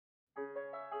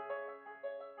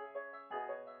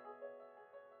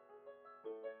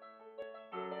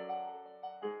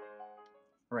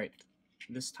Alright,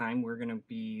 this time we're going to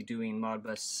be doing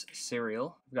Modbus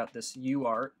Serial. We've got this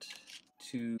UART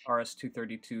to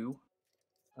RS-232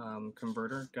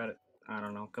 converter. Got it, I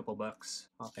don't know, a couple bucks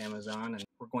off Amazon, and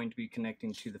we're going to be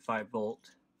connecting to the 5-volt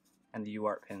and the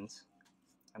UART pins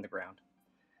and the ground.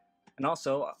 And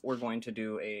also we're going to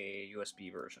do a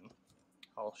USB version.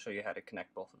 I'll show you how to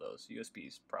connect both of those. USB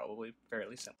is probably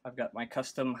fairly simple. I've got my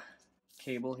custom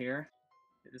cable here.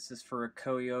 This is for a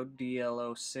Koyo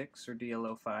DL06 or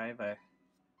DL05 I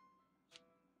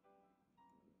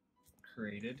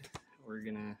created. We're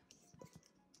gonna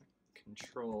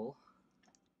control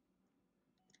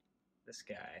this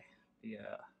guy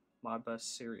via Modbus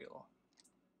Serial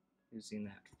using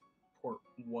that port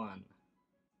 1.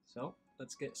 So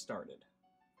let's get started.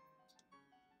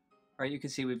 Alright, you can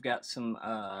see we've got some,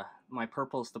 my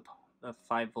purple's the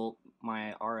 5-volt,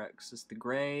 my RX is the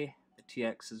gray, the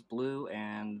TX is blue,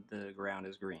 and the ground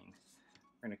is green.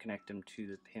 We're going to connect them to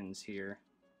the pins here.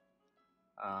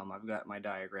 I've got my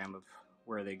diagram of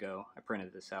where they go. I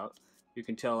printed this out. You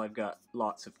can tell I've got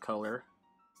lots of color.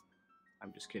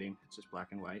 I'm just kidding, it's just black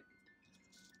and white.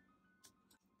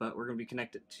 But we're going to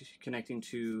be connecting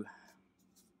to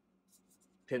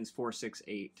pins 4, 6,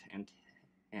 8, and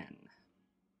 10.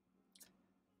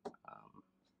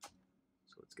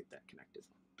 So let's get that connected.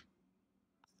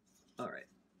 Alright.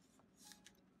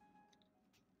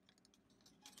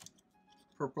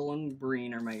 Purple and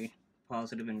green are my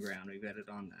positive and ground. We've got it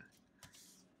on the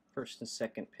first and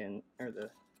second pin, or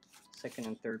the second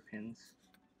and third pins.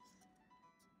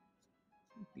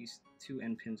 These two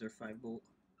end pins are 5-volt.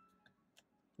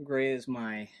 Gray is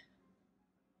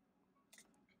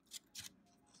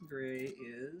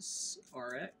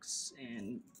RX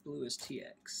and blue is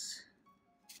TX.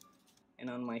 And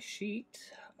on my sheet,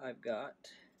 I've got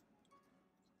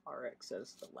RX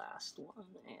as the last one,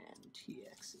 and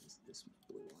TX is this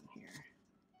blue one here.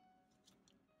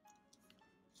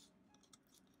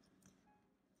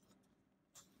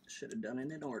 Should have done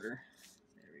it in order.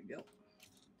 There we go.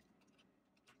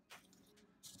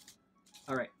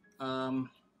 Alright,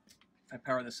 if I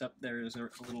power this up, there's a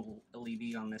little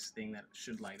LED on this thing that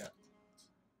should light up.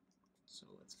 So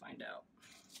let's find out.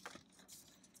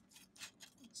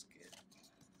 Let's get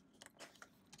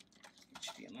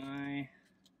HDMI.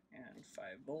 And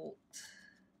 5-volt.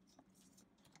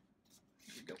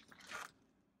 Here we go.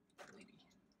 LED.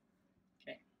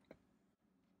 Okay.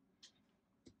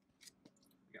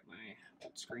 Got my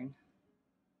old screen.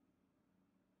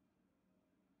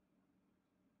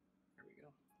 There we go.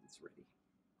 It's ready.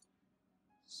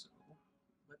 So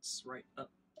let's write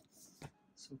up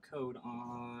some code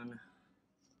on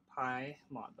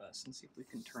Pymodbus and see if we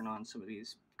can turn on some of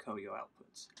these Koyo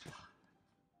outputs.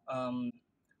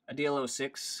 A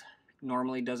DL06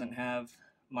 normally doesn't have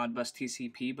Modbus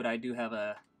TCP, but I do have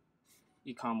a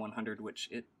Ecom 100 which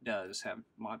it does have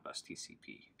Modbus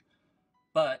TCP.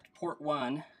 But port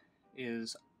 1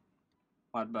 is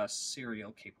Modbus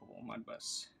Serial capable,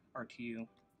 Modbus RTU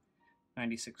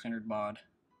 9600 baud.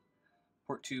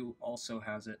 Port 2 also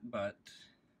has it, but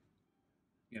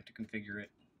you have to configure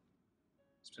it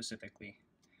specifically.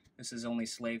 This is only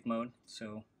slave mode,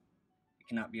 so it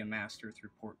cannot be a master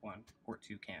through port 1. Port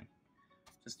 2 can.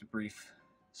 Just a brief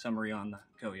summary on the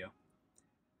Koyo.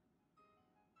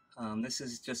 This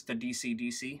is just a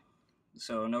DC-DC,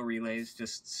 so no relays,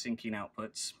 just syncing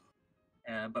outputs.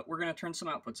 But we're going to turn some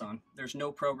outputs on. There's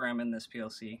no program in this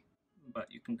PLC,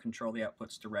 but you can control the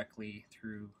outputs directly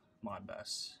through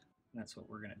Modbus. And that's what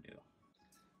we're going to do.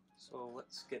 So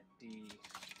let's get the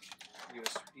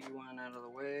USB one out of the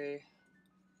way.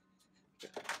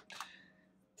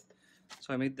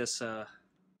 So I made this,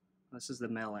 this is the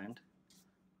mel end.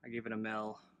 I gave it a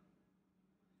mel,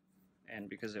 and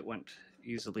because it went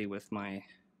easily with my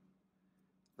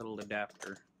little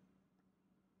adapter,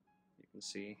 you can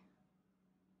see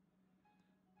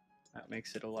that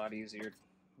makes it a lot easier.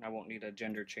 I won't need a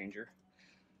gender changer.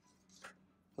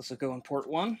 This will go in port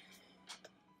 1.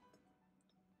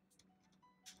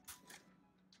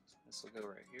 This will go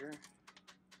right here.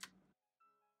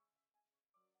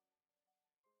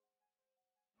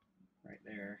 Right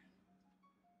there.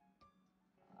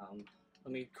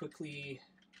 Let me quickly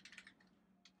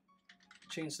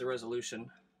change the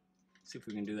resolution. See if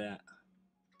we can do that.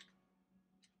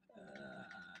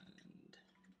 And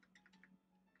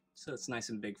so it's nice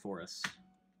and big for us.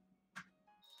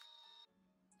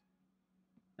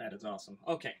 That is awesome.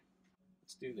 Okay,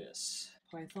 let's do this.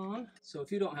 Python. So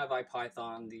if you don't have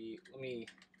IPython, let me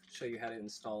show you how to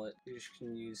install it. You just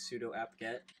can use sudo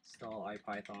apt-get install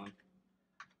IPython.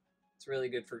 It's really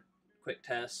good for quick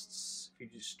tests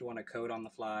if you just want to code on the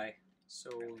fly. So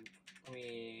let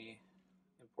me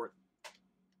import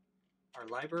our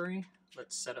library.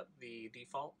 Let's set up the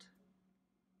default.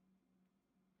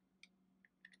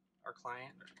 Our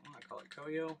client, I'm going to call it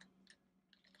Koyo.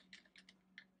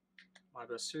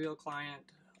 Modbus Serial client,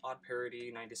 odd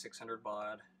parity, 9600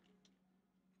 baud.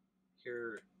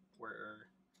 Here,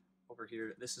 over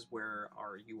here, this is where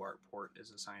our UART port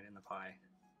is assigned in the Pi.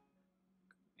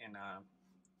 And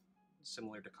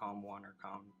similar to COM1 or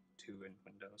COM2 in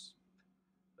Windows.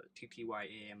 But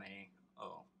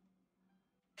TTYAMA-O.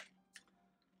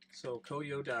 So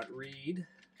Koyo.read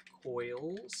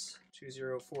coils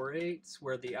 2048 is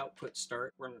where the outputs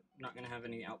start. We're not going to have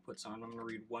any outputs on. I'm going to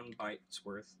read 1 byte's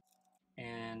worth.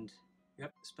 And you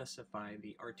have to specify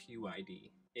the RTU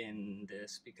ID in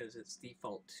this because it's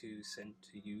default to send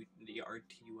to you the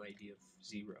RTU ID of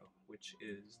 0, which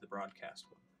is the broadcast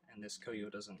one. And this Koyo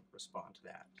doesn't respond to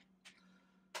that.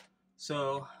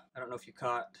 So I don't know if you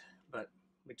caught, but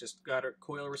we just got our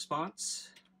coil response.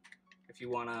 If you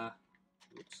want to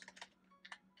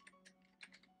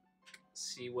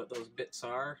see what those bits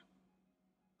are,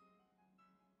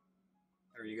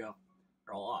 there you go.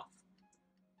 They're all off.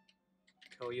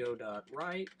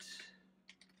 Koyo.write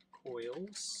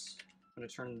coils. I'm going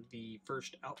to turn the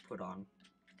first output on,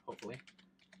 hopefully.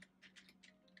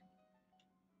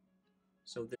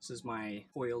 So this is my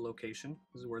coil location.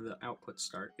 This is where the outputs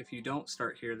start. If you don't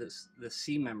start here, the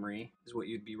C memory is what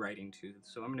you'd be writing to.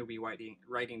 So I'm going to be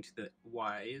writing to the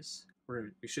Y's,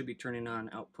 where we should be turning on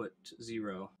output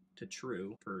 0 to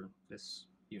true for this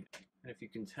unit. And if you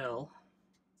can tell,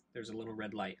 there's a little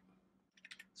red light.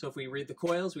 So if we read the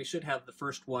coils, we should have the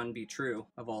first one be true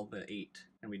of all the 8,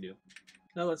 and we do.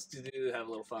 Now let's have a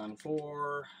little fun.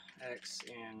 4x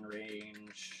in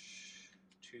range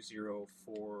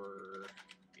 2048.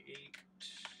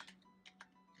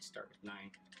 Let's start with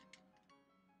 9.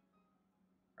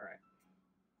 All right.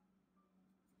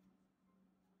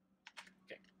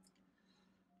 Okay.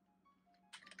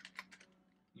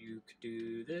 You could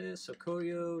do this. So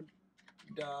Koyo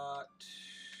dot.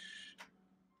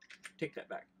 Take that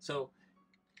back. So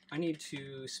I need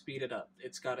to speed it up.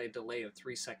 It's got a delay of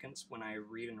 3 seconds when I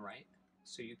read and write.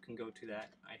 So you can go to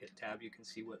that. I hit tab. You can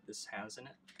see what this has in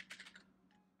it.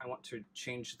 I want to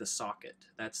change the socket.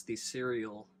 That's the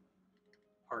serial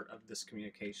part of this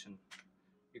communication.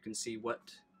 You can see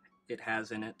what it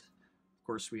has in it. Of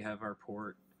course, we have our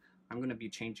port. I'm going to be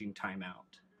changing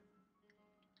timeout.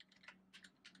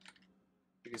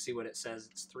 You can see what it says.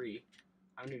 It's 3.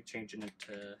 I'm going to be changing it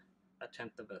to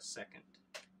 1/10 of a second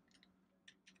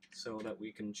so that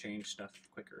we can change stuff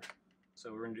quicker.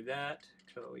 So we're going to do that.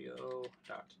 Koyo.write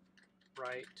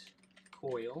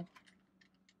coil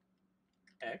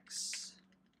X.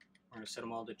 We're going to set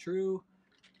them all to true,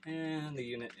 and the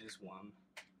unit is 1.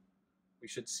 We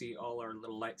should see all our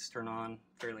little lights turn on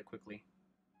fairly quickly.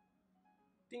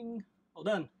 Ding! All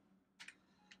done.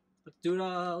 Let's do it.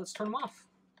 Let's turn them off.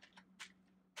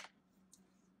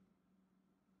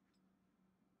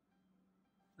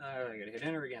 I gotta hit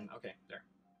enter again. Okay, there.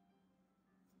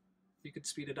 You could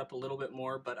speed it up a little bit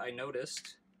more, but I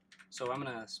noticed, so I'm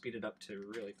gonna speed it up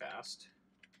to really fast.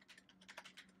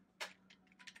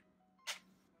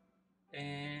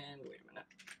 And wait a minute.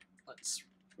 Let's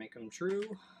make them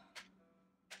true.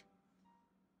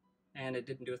 And it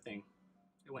didn't do a thing.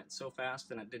 It went so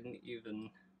fast and it didn't even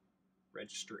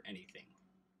register anything.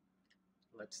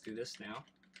 Let's do this now.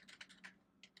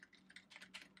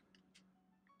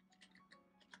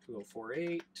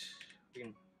 2048. We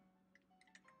can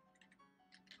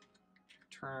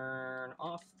turn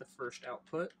off the first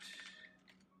output.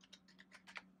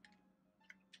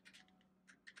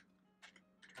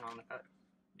 Turn on the cut.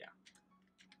 Yeah.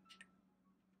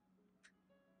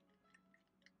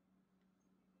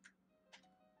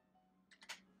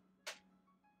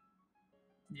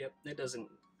 Yep, it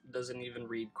doesn't even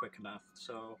read quick enough.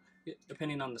 So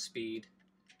depending on the speed,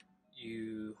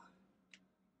 you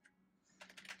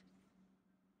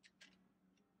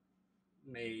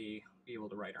may be able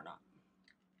to write or not.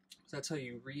 So that's how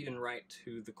you read and write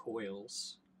to the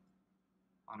coils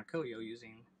on a Koyo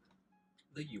using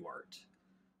the UART.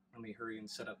 Let me hurry and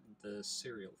set up the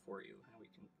serial for you, and we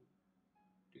can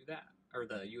do that, or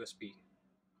the USB.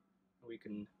 We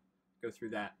can go through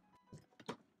that.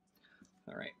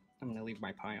 All right, I'm going to leave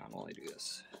my Pi on while I do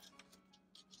this.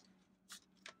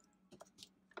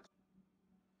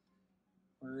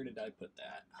 Where did I put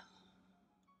that?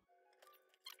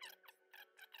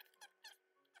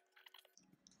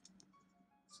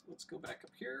 So let's go back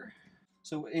up here.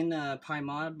 So in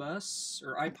Pymodbus,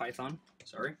 or IPython,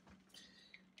 sorry,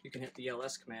 you can hit the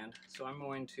ls command. So I'm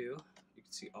going to, you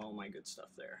can see all my good stuff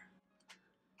there.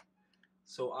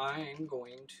 So I'm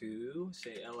going to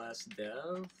say ls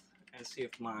dev and see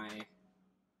if my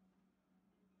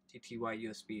TTY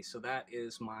USB. So that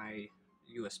is my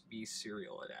USB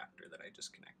serial adapter that I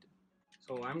just connected.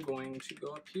 So I'm going to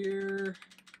go up here,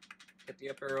 hit the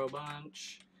up arrow a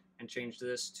bunch, and change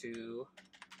this to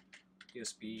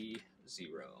USB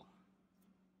 0.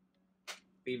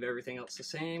 Leave everything else the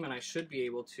same, and I should be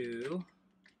able to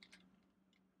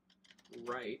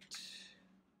write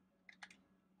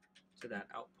to that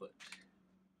output.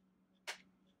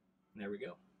 And there we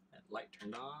go. That light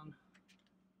turned on.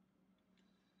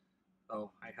 Oh,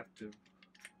 I have to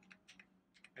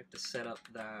set up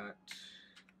that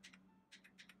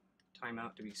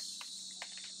timeout to be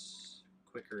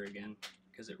quicker again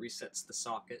because it resets the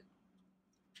socket.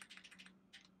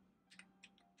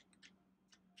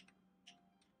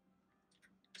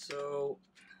 So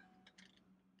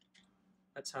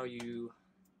that's how you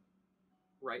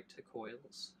write to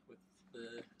coils with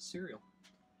the serial.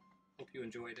 Hope you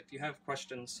enjoyed. If you have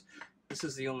questions, this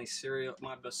is the only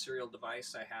Modbus serial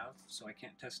device I have, so I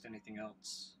can't test anything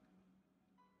else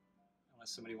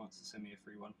unless somebody wants to send me a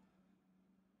free one.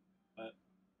 But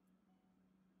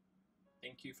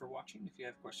thank you for watching. If you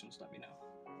have questions, let me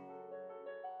know.